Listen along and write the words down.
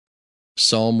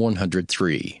Psalm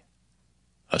 103,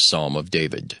 a Psalm of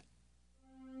David.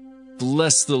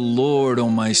 Bless the Lord, O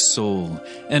my soul,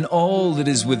 and all that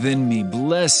is within me,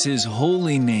 bless His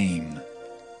holy name.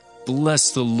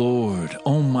 Bless the Lord,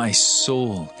 O my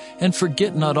soul, and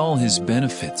forget not all His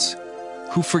benefits,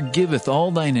 who forgiveth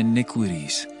all thine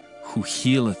iniquities, who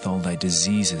healeth all thy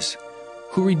diseases,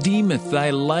 who redeemeth thy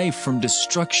life from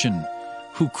destruction,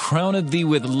 who crowneth thee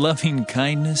with loving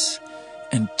kindness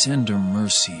and tender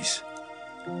mercies,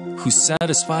 who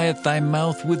satisfieth thy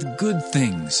mouth with good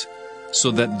things,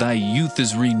 so that thy youth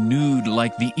is renewed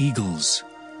like the eagles.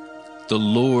 The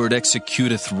Lord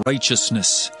executeth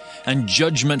righteousness and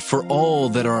judgment for all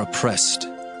that are oppressed.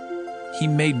 He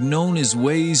made known His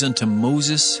ways unto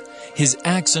Moses, His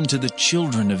acts unto the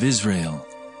children of Israel.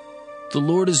 The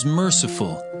Lord is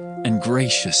merciful and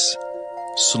gracious,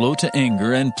 slow to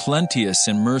anger and plenteous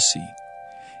in mercy.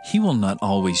 He will not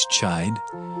always chide,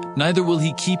 neither will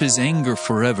He keep His anger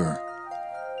forever.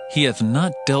 He hath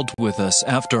not dealt with us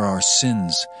after our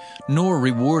sins, nor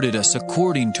rewarded us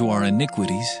according to our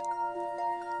iniquities.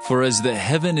 For as the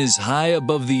heaven is high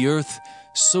above the earth,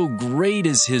 so great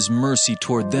is His mercy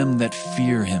toward them that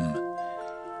fear Him.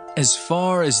 As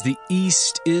far as the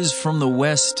east is from the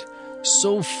west,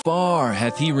 so far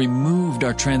hath He removed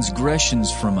our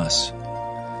transgressions from us.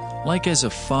 Like as a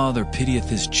father pitieth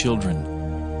his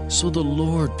children, so the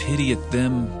Lord pitieth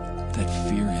them that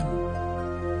fear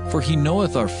Him. For He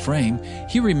knoweth our frame,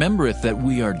 He remembereth that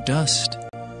we are dust.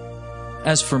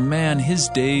 As for man, his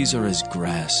days are as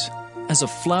grass, as a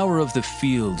flower of the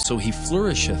field, so he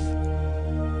flourisheth.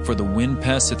 For the wind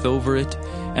passeth over it,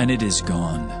 and it is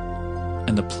gone,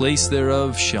 and the place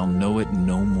thereof shall know it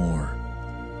no more.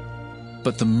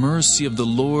 But the mercy of the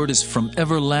Lord is from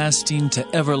everlasting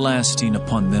to everlasting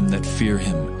upon them that fear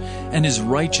Him, and His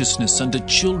righteousness unto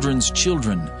children's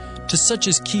children, to such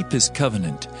as keep His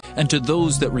covenant, and to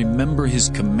those that remember His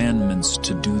commandments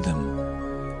to do them.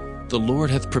 The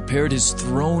Lord hath prepared His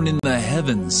throne in the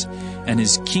heavens, and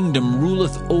His kingdom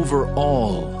ruleth over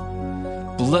all.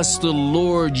 Bless the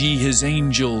Lord, ye His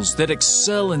angels, that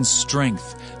excel in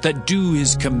strength, that do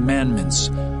His commandments,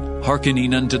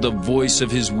 hearkening unto the voice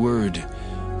of His word.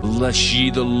 Bless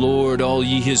ye the Lord, all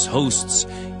ye His hosts,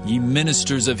 ye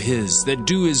ministers of His, that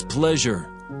do His pleasure.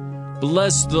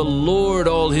 Bless the Lord,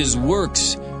 all His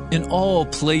works, in all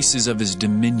places of His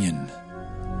dominion.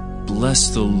 Bless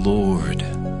the Lord,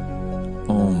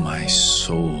 O my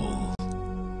soul.